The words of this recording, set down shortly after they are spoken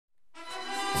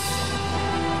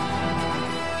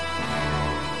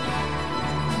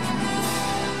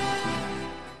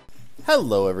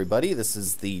Hello everybody, this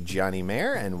is the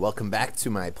thejonnymar, and welcome back to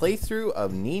my playthrough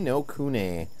of Ni no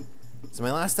Kuni. So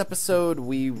my last episode,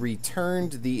 we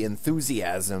returned the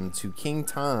enthusiasm to King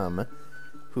Tom,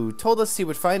 who told us he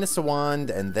would find us a wand,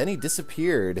 and then he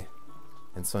disappeared.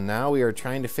 And so now we are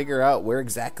trying to figure out where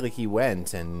exactly he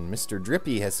went, and Mr.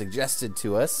 Drippy has suggested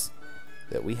to us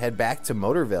that we head back to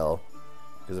Motorville.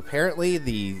 Because apparently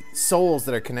the souls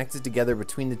that are connected together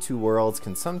between the two worlds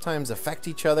can sometimes affect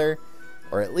each other,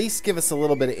 or at least give us a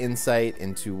little bit of insight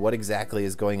into what exactly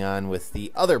is going on with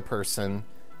the other person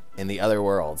in the other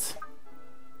worlds.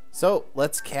 So,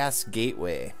 let's cast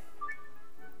Gateway.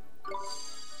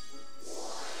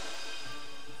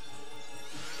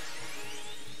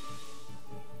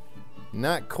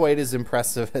 Not quite as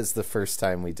impressive as the first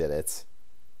time we did it.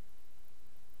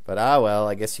 But well,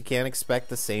 I guess you can't expect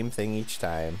the same thing each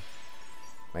time.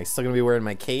 Am I still going to be wearing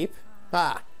my cape?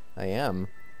 Ha! I am.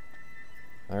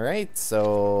 Alright,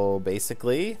 so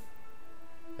basically,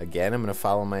 again, I'm going to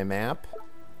follow my map.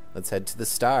 Let's head to the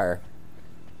star.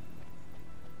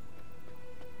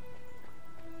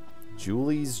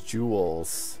 Julie's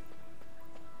Jewels.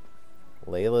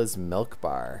 Layla's Milk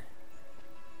Bar.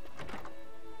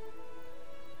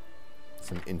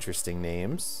 Some interesting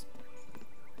names.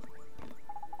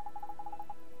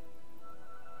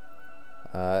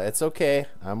 It's okay.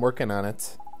 I'm working on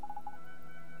it.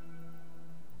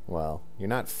 Well, you're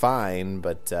not fine,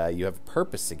 but you have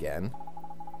purpose again.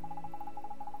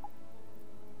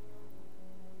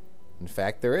 In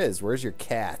fact, there is. Where's your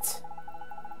cat?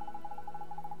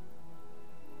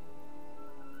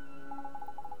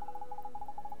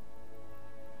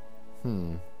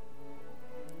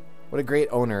 What a great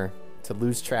owner to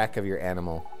lose track of your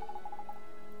animal.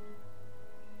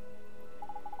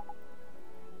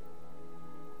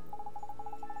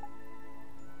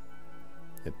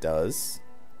 It does.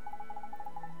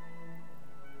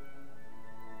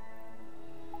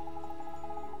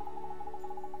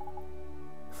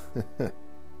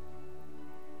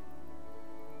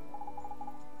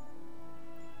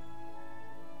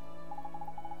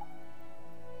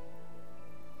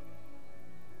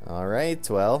 Alright,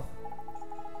 well,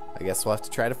 I guess we'll have to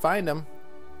try to find him.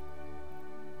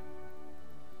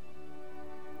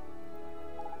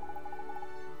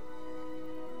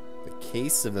 The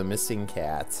Case of the Missing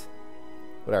Cat.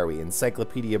 What are we,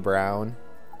 Encyclopedia Brown?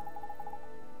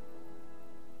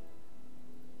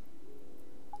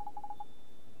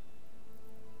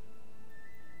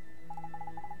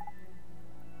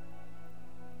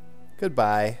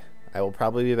 Goodbye. I will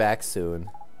probably be back soon.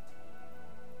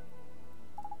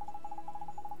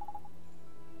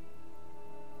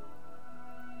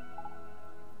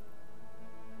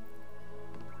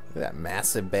 Look at that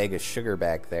massive bag of sugar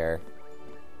back there.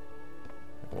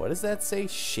 What does that say?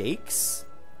 Shakes?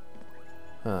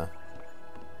 Huh.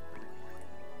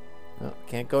 Oh,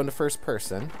 can't go into first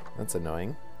person. That's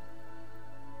annoying.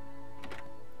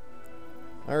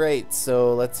 Alright,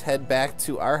 so let's head back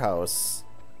to our house.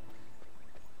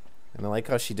 And I like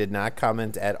how she did not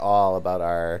comment at all about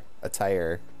our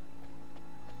attire.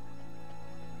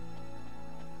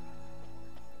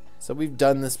 So we've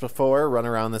done this before, run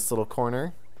around this little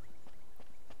corner.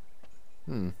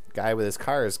 Guy with his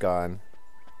car is gone.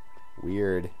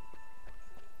 Weird.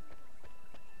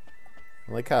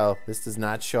 I like how this does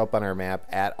not show up on our map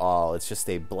at all. It's just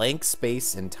a blank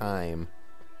space in time.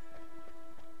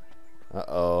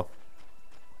 Uh-oh.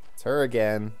 It's her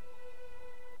again.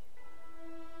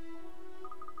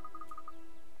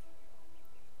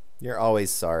 You're always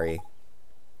sorry.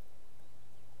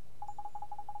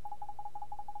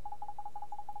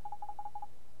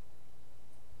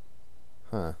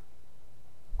 Huh.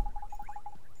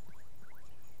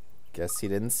 Guess he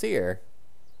didn't see her.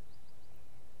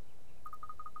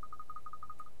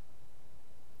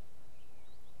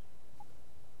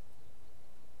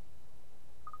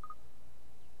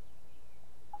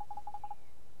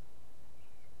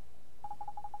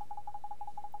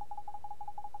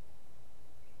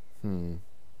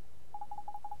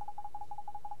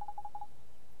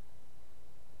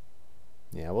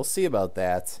 Yeah, we'll see about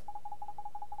that.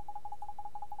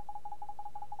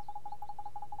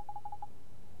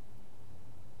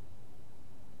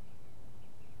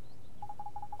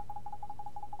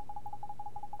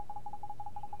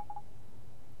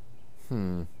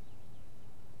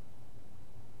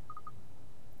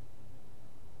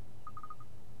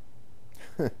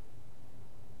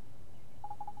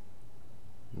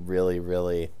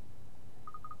 Really.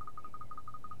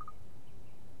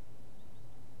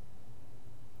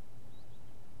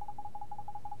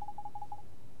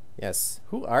 Yes.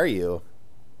 Who are you?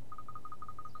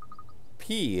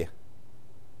 P.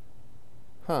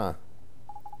 Huh.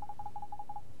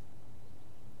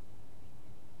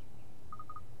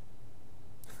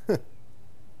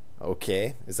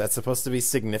 Okay, is that supposed to be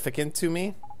significant to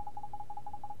me?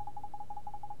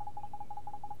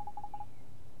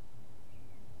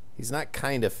 He's not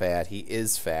kind of fat, he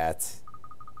is fat.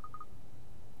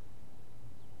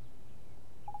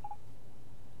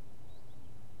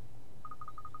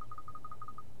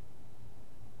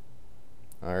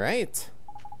 Alright.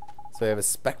 So we have a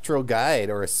spectral guide,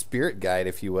 or a spirit guide,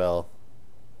 if you will.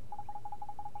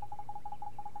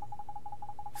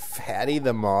 Fatty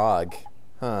the Mog.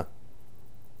 Huh.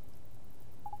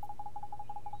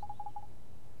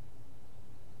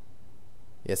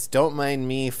 Yes, don't mind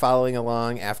me following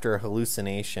along after a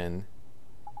hallucination.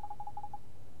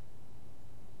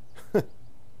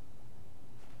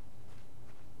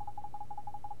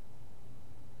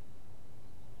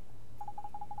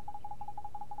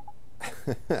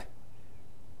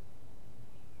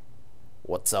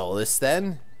 What's all this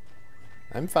then?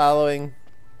 I'm following.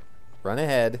 Run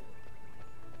ahead.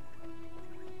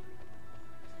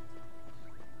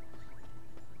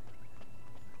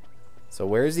 So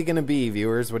where is he gonna be,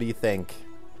 viewers? What do you think?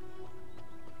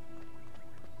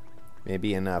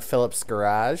 Maybe in Philip's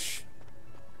garage?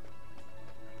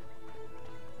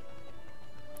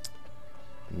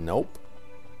 Nope.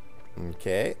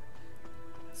 Okay.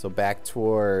 So back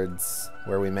towards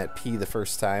where we met P the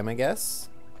first time, I guess?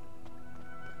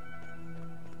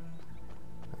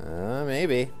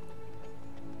 Maybe.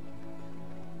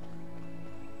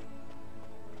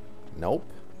 Nope.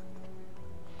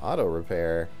 Auto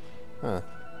repair. Huh.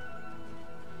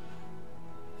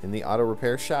 In the auto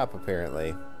repair shop,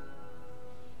 apparently.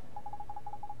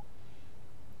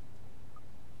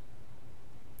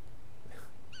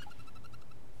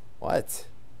 What?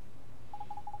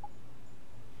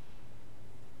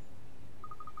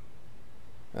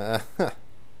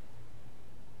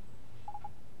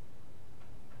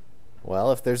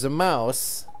 Well, if there's a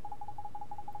mouse...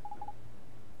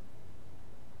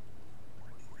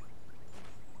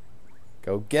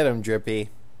 Go get him, Drippy.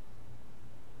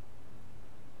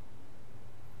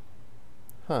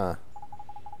 Huh.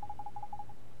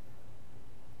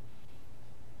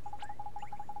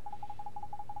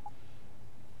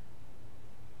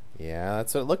 Yeah,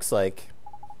 that's what it looks like.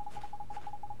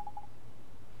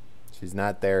 She's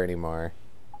not there anymore.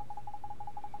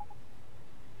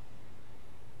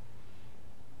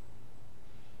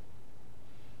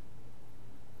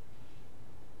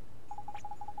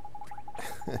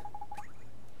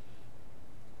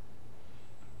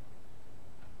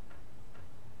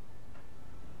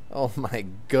 Oh my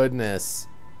goodness.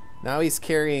 Now he's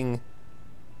carrying...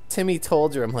 Timmy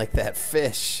told her I'm like that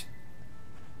fish.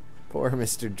 Poor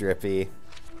Mr. Drippy.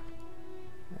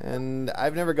 And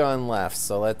I've never gone left,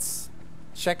 so let's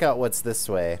check out what's this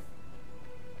way.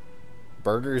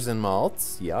 Burgers and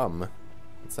malts? Yum.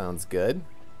 That sounds good.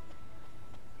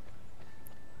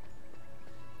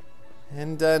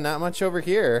 And not much over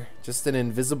here. Just an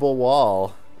invisible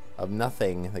wall of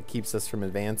nothing that keeps us from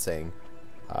advancing.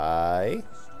 Hi.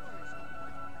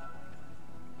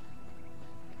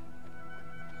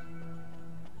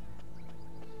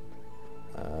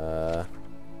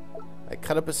 I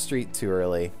cut up a street too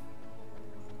early.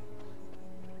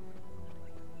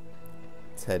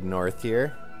 Let's head north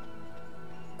here.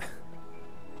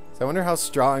 So I wonder how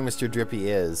strong Mr. Drippy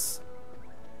is.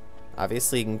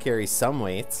 Obviously he can carry some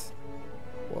weight.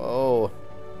 Whoa.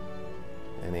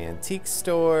 An antique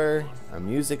store, a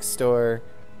music store,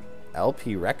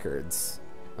 LP records.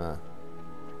 Huh.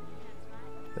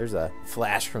 There's a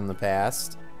flash from the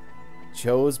past.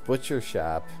 Joe's Butcher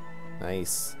Shop.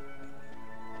 Nice.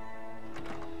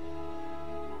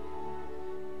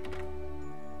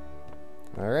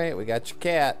 Alright, we got your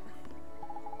cat.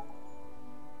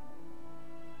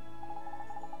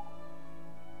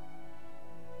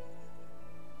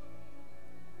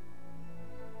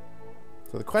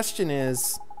 So the question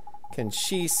is, can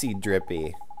she see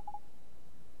Drippy?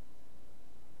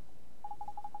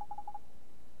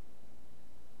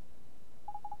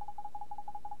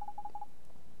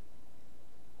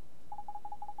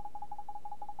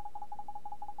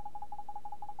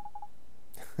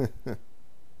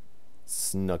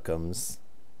 Snookums.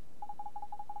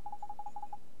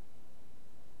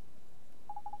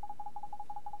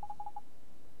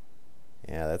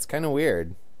 Yeah, that's kind of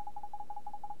weird.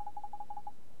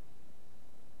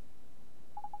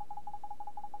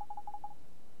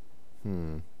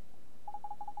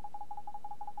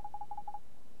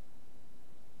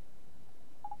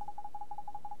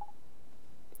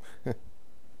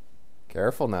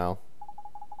 Careful now.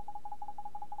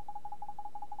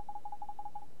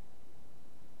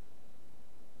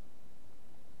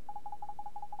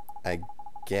 I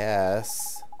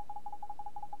guess.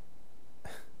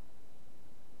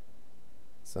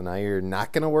 So now you're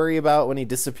not going to worry about when he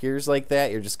disappears like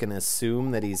that? You're just going to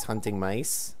assume that he's hunting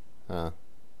mice? Huh.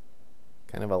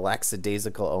 Kind of a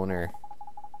lackadaisical owner.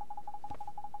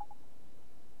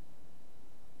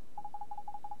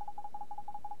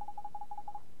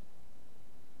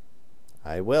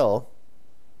 I will.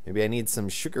 Maybe I need some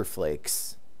sugar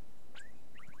flakes.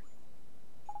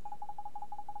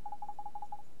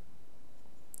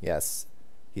 Yes.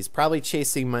 He's probably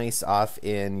chasing mice off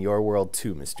in your world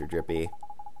too, Mr. Drippy.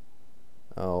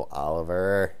 Oh,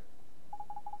 Oliver.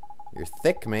 You're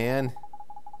thick, man.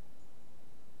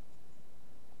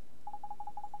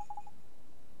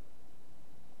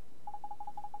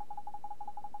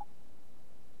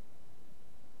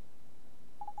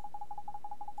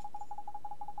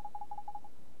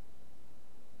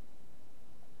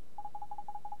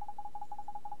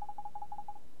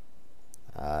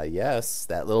 Yes,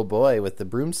 that little boy with the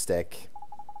broomstick.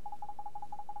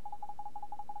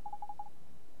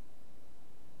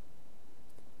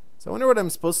 So I wonder what I'm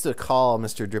supposed to call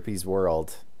Mr. Drippy's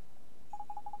world.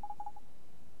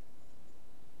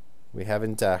 We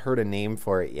haven't heard a name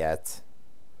for it yet.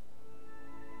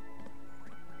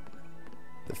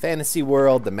 The fantasy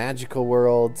world, the magical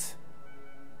world,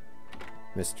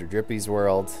 Mr. Drippy's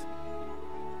world,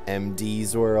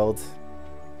 MD's world.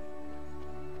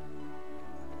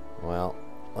 Well,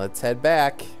 let's head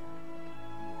back.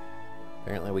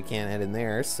 Apparently we can't head in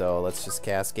there, so let's just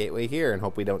cast Gateway here and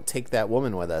hope we don't take that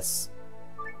woman with us.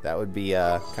 That would be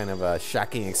kind of a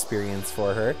shocking experience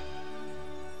for her.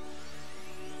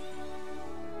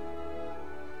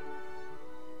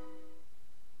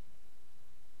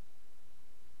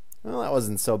 Well, that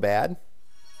wasn't so bad.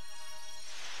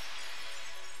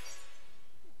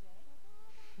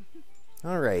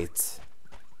 All right.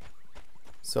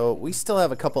 So we still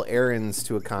have a couple errands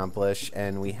to accomplish,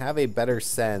 and we have a better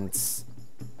sense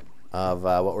of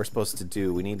what we're supposed to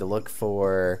do. We need to look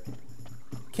for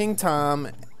King Tom,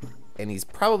 and he's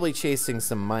probably chasing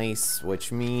some mice,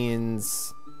 which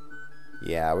means,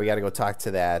 yeah, we got to go talk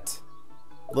to that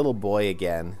little boy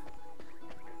again.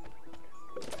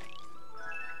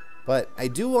 But I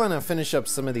do want to finish up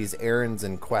some of these errands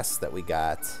and quests that we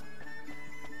got.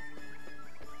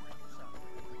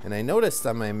 And I noticed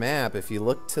on my map, if you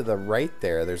look to the right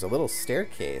there, there's a little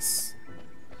staircase.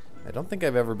 I don't think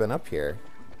I've ever been up here.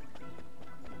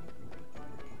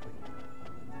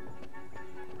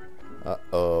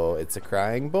 Uh-oh, it's a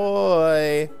crying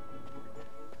boy.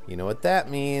 You know what that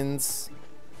means.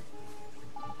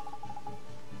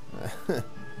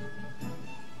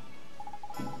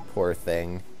 Poor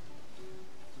thing.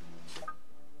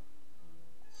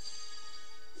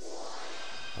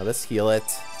 Let us heal it.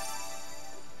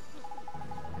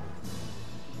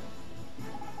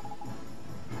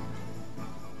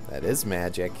 That is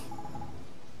magic.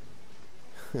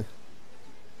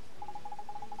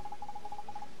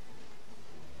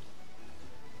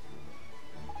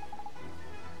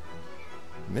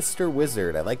 Mr.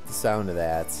 Wizard, I like the sound of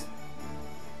that.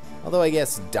 Although I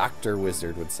guess Dr.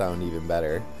 Wizard would sound even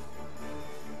better.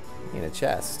 In a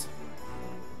chest.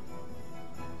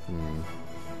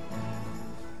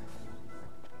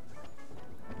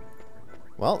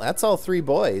 Well, that's all 3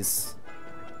 boys.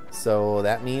 So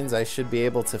that means I should be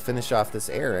able to finish off this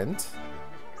errand.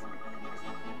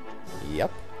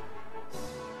 Yep.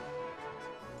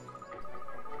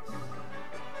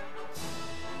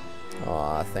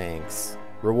 Aw, thanks.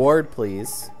 Reward,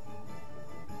 please.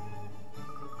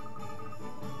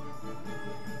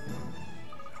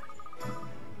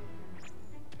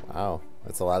 Wow,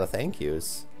 that's a lot of thank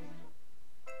yous.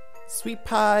 Sweet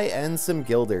pie and some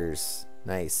guilders.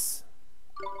 Nice.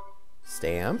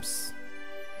 Stamps.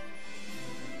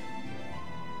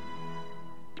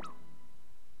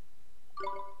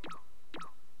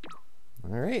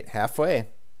 Alright, halfway.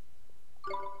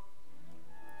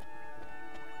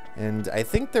 And I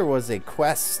think there was a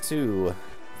quest, too,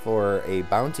 for a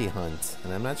bounty hunt.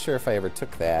 And I'm not sure if I ever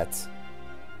took that.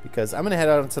 Because I'm going to head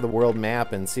out onto the world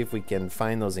map and see if we can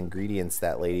find those ingredients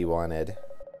that lady wanted.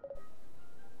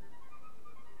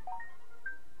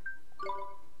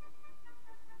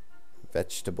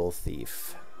 Vegetable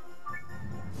thief.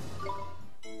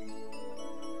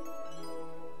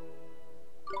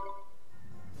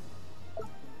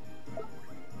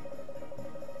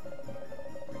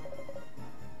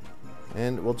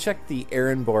 And we'll check the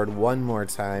errand board one more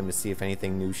time to see if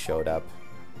anything new showed up.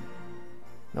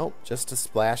 Nope, just a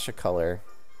splash of color.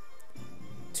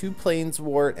 2 plains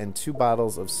wort and 2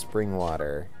 bottles of spring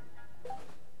water.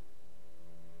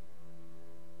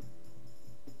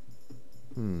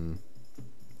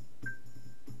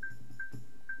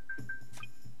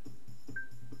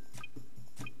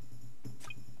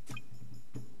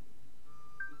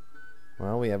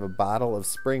 Well, we have a bottle of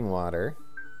spring water,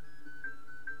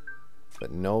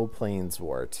 but no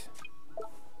plainswort.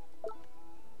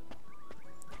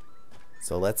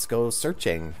 So let's go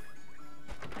searching.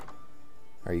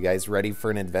 Are you guys ready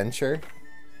for an adventure?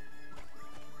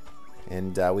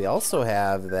 And we also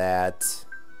have that...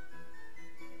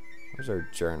 Where's our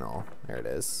journal? There it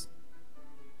is.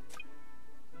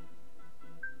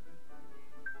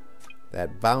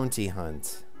 That bounty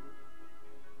hunt.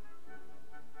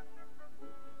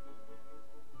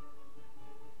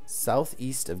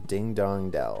 Southeast of Ding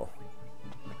Dong Dell.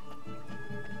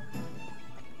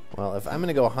 Well, if I'm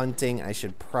gonna go hunting, I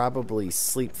should probably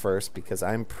sleep first because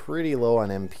I'm pretty low on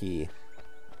MP.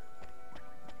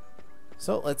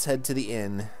 So let's head to the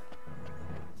inn.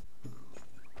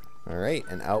 Alright,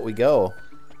 and out we go.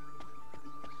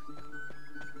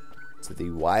 To the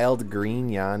wild green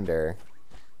yonder.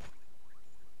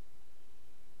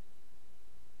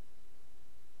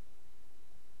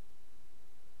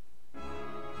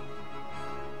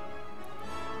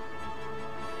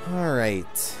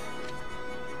 Alright.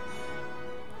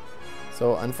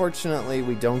 So unfortunately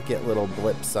we don't get little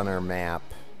blips on our map.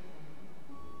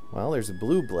 Well, there's a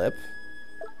blue blip.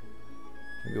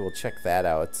 Maybe we'll check that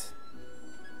out.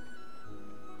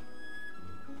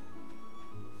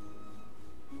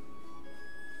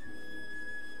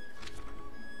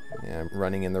 Yeah, I'm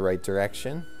running in the right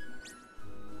direction.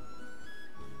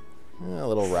 A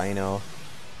little rhino.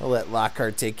 I'll let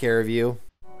Lockhart take care of you.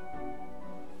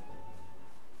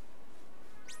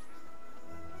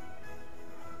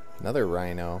 Another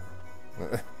rhino.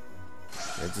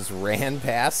 It just ran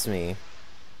past me.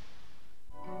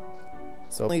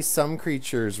 So only some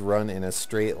creatures run in a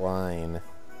straight line.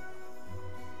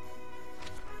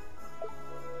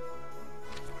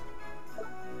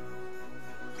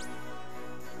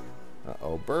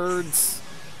 Uh-oh, birds.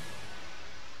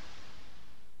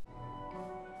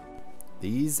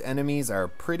 These enemies are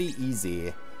pretty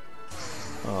easy.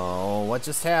 Oh, what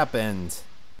just happened?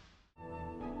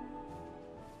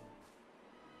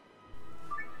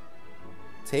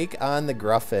 Take on the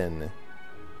Gruffin.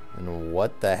 And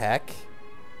what the heck?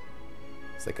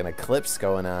 It's like an eclipse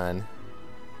going on.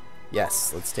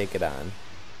 Yes, let's take it on.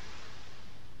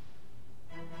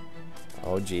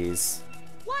 Oh geez.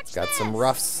 It's got some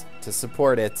roughs to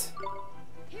support it.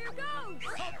 Here goes.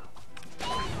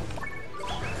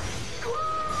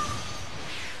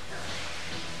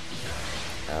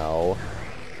 Ow.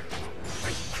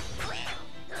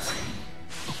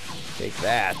 Take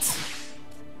that.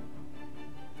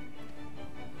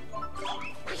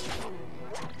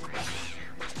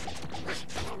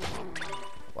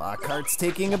 Lockhart's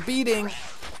taking a beating.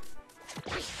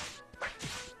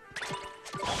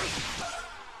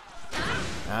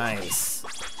 Nice.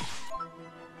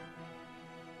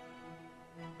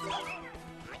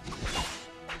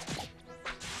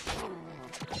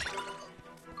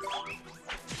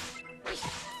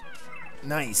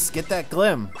 Nice. Get that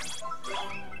glim.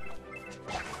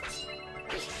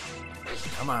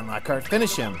 Come on, Lockhart.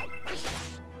 Finish him.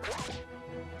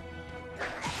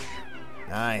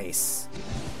 Nice.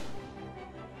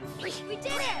 We did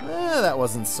it! That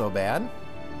wasn't so bad.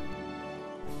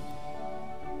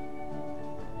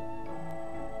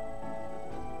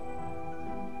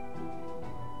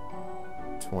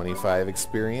 $25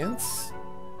 experience.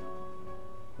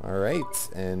 Alright,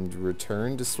 and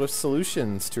return to Swift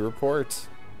Solutions to report.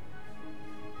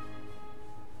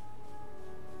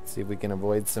 Let's see if we can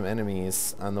avoid some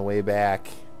enemies on the way back.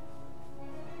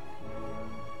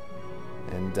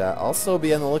 And also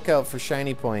be on the lookout for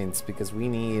shiny points because we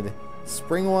need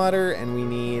spring water and we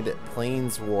need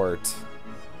plainswort.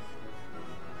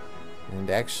 And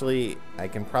actually, I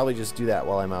can probably just do that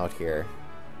while I'm out here.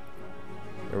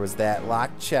 There was that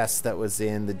locked chest that was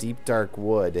in the deep dark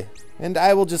wood. And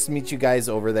I will just meet you guys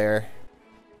over there.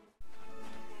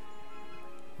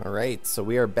 Alright, so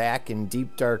we are back in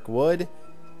deep dark wood.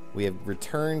 We have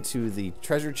returned to the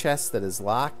treasure chest that is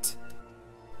locked.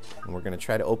 And we're going to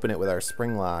try to open it with our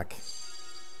spring lock.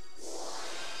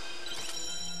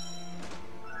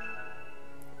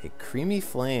 A creamy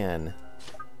flan.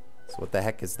 So what the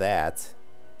heck is that?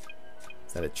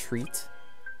 Is that a treat?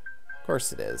 Of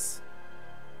course it is.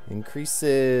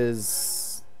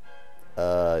 Increases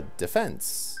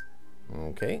defense.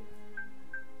 Okay.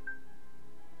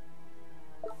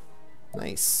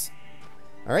 Nice.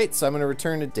 Alright, so I'm going to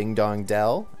return to Ding Dong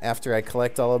Dell after I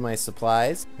collect all of my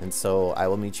supplies, and so I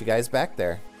will meet you guys back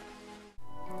there.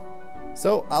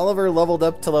 So Oliver leveled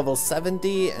up to level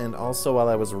 70, and also while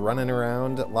I was running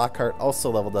around, Lockhart also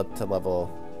leveled up to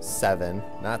level 7,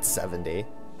 not 70.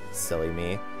 Silly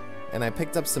me. And I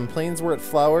picked up some Plainswort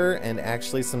flour and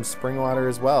actually some spring water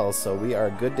as well, so we are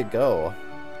good to go.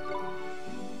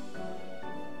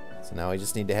 So now we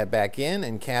just need to head back in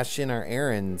and cash in our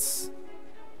errands.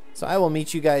 So I will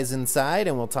meet you guys inside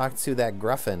and we'll talk to that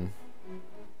Gruffin.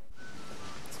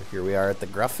 So here we are at the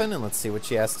Gruffin and let's see what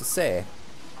she has to say.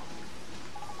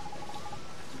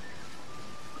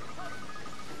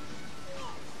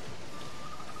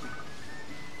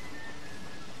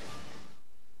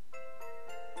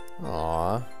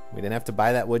 Aw, we didn't have to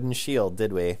buy that wooden shield,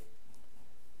 did we?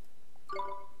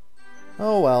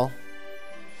 Oh well.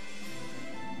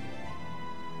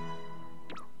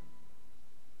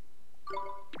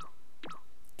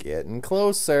 Getting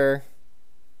closer.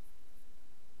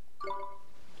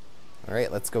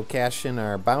 Alright, let's go cash in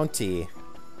our bounty.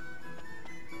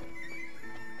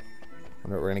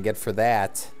 Wonder what we're gonna get for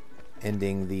that.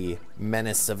 Ending the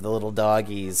menace of the little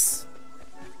doggies.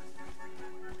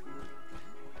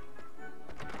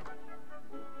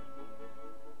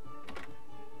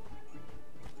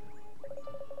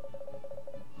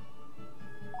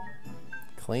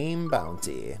 Claim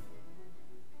bounty.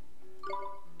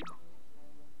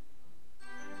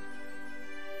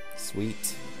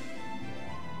 Sweet.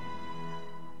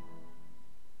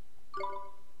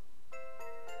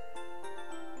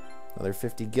 Another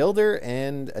 50 gilder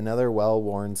and another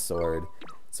well-worn sword.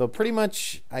 So pretty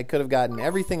much I could have gotten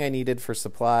everything I needed for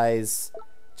supplies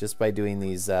just by doing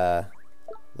these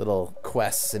little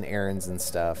quests and errands and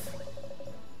stuff.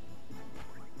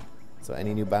 So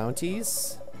any new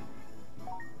bounties?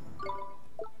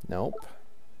 Nope.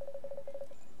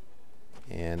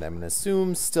 And I'm going to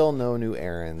assume still no new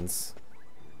errands.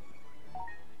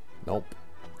 Nope.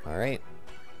 Alright.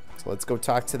 So let's go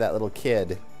talk to that little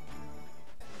kid.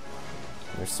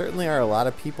 There certainly are a lot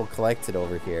of people collected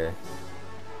over here.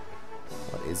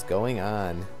 What is going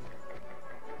on?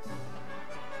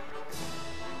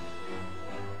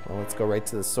 Well, let's go right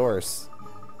to the source.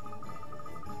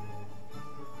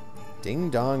 Ding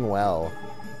Dong Well.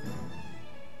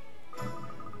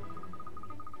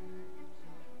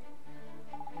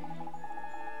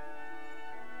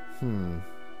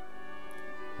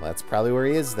 Well, that's probably where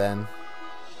he is then.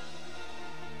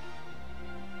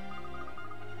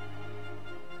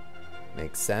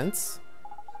 Makes sense.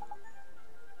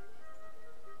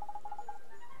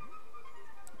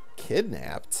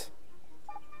 Kidnapped?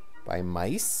 By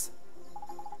mice?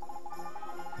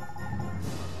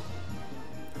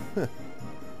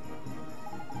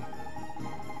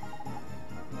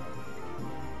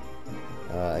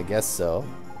 I guess so.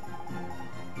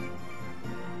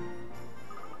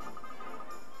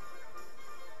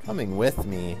 Coming with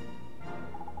me.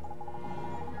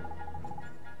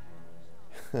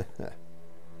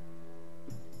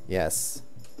 Yes.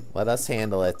 Let us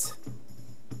handle it.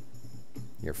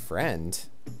 Your friend?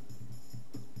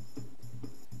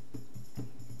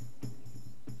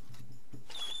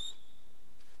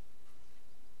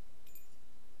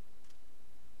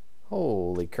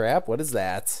 Holy crap, what is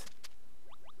that?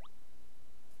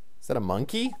 Is that a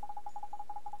monkey?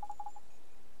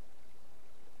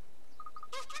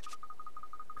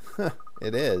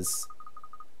 It is.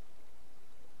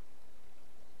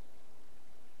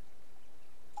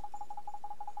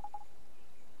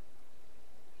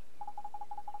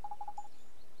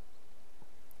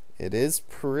 It is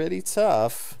pretty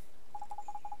tough.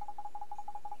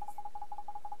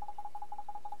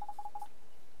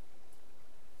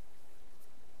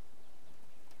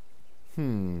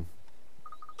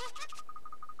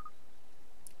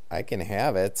 I can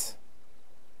have it.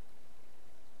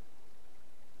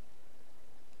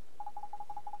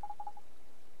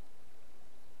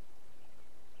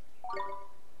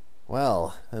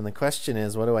 Well, then the question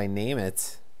is, what do I name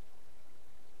it?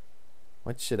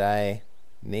 What should I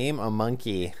name a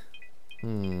monkey?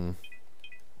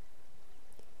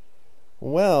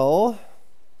 Well,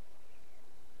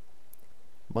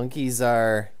 monkeys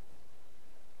are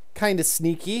kind of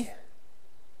sneaky.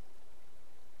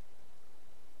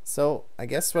 So I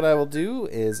guess what I will do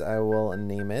is I will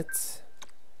name it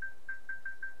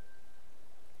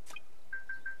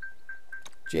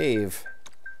Jave.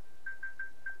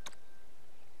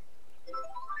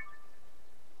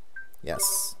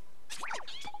 Yes.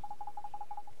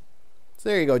 So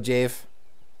there you go, Jave.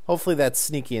 Hopefully that's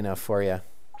sneaky enough for you.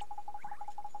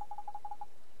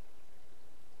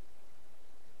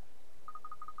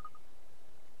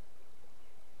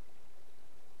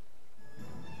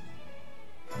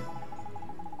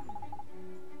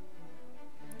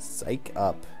 Psych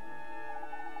up.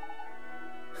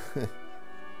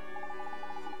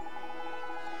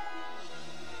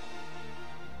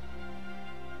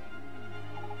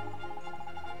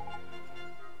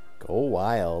 Go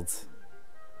Wild.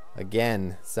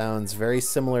 Again, sounds very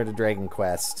similar to Dragon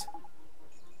Quest.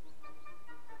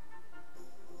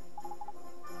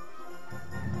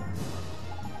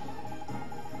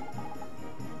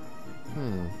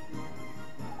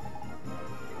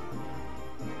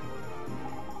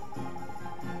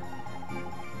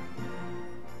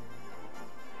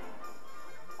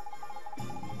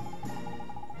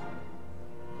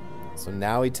 So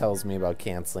now he tells me about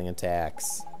canceling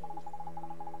attacks.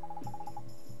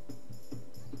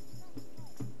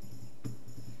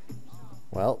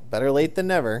 Well, better late than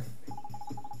never.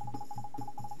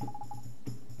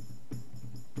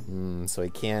 So he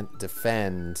can't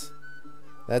defend.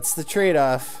 That's the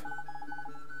trade-off.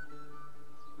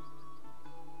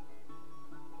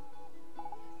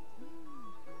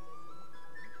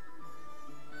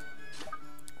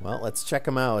 Well, let's check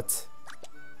him out.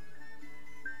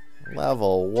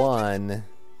 Level 1.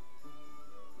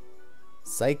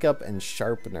 Psych Up and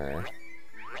Sharpener.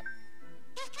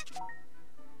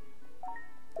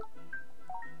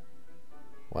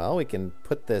 Well, we can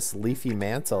put this leafy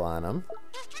mantle on him.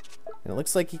 And it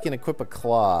looks like he can equip a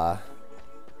claw.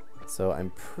 So I'm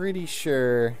pretty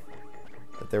sure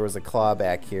that there was a claw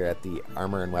back here at the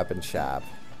armor and weapon shop.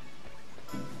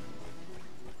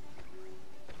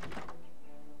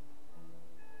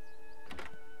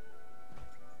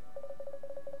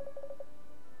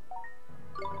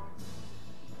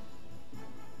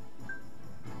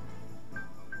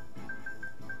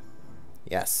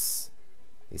 Yes.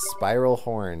 A spiral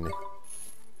horn.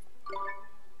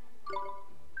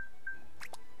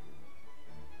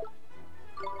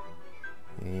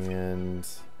 And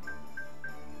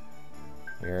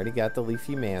we already got the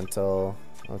leafy mantle.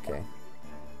 Okay.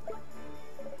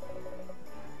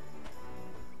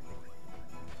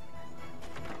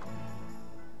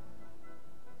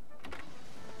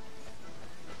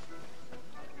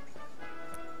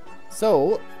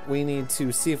 So, we need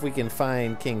to see if we can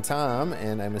find King Tom,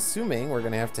 and I'm assuming we're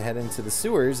going to have to head into the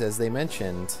sewers, as they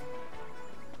mentioned.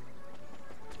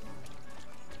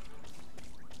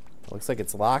 Looks like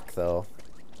it's locked, though.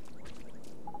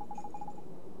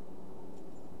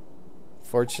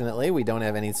 Fortunately, we don't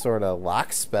have any sort of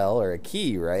lock spell or a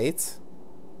key, right?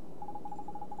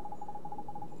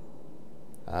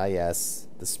 Ah, yes.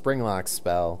 The spring lock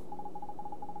spell.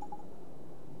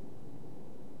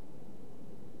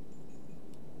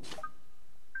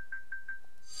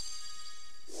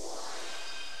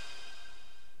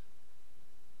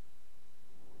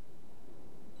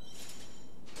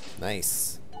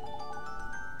 Nice.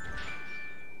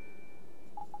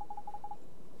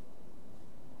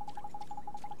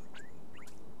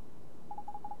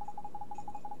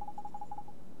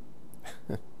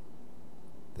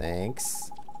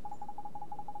 Thanks.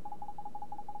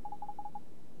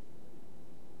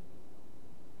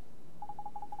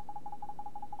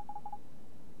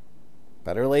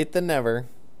 Better late than never.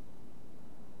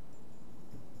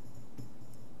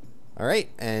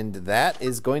 Alright, and that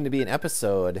is going to be an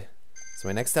episode. So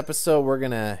my next episode, we're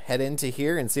going to head into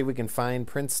here and see if we can find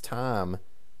Prince Tom,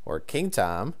 or King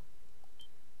Tom.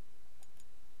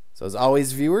 So as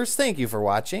always, viewers, thank you for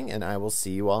watching, and I will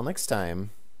see you all next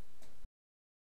time.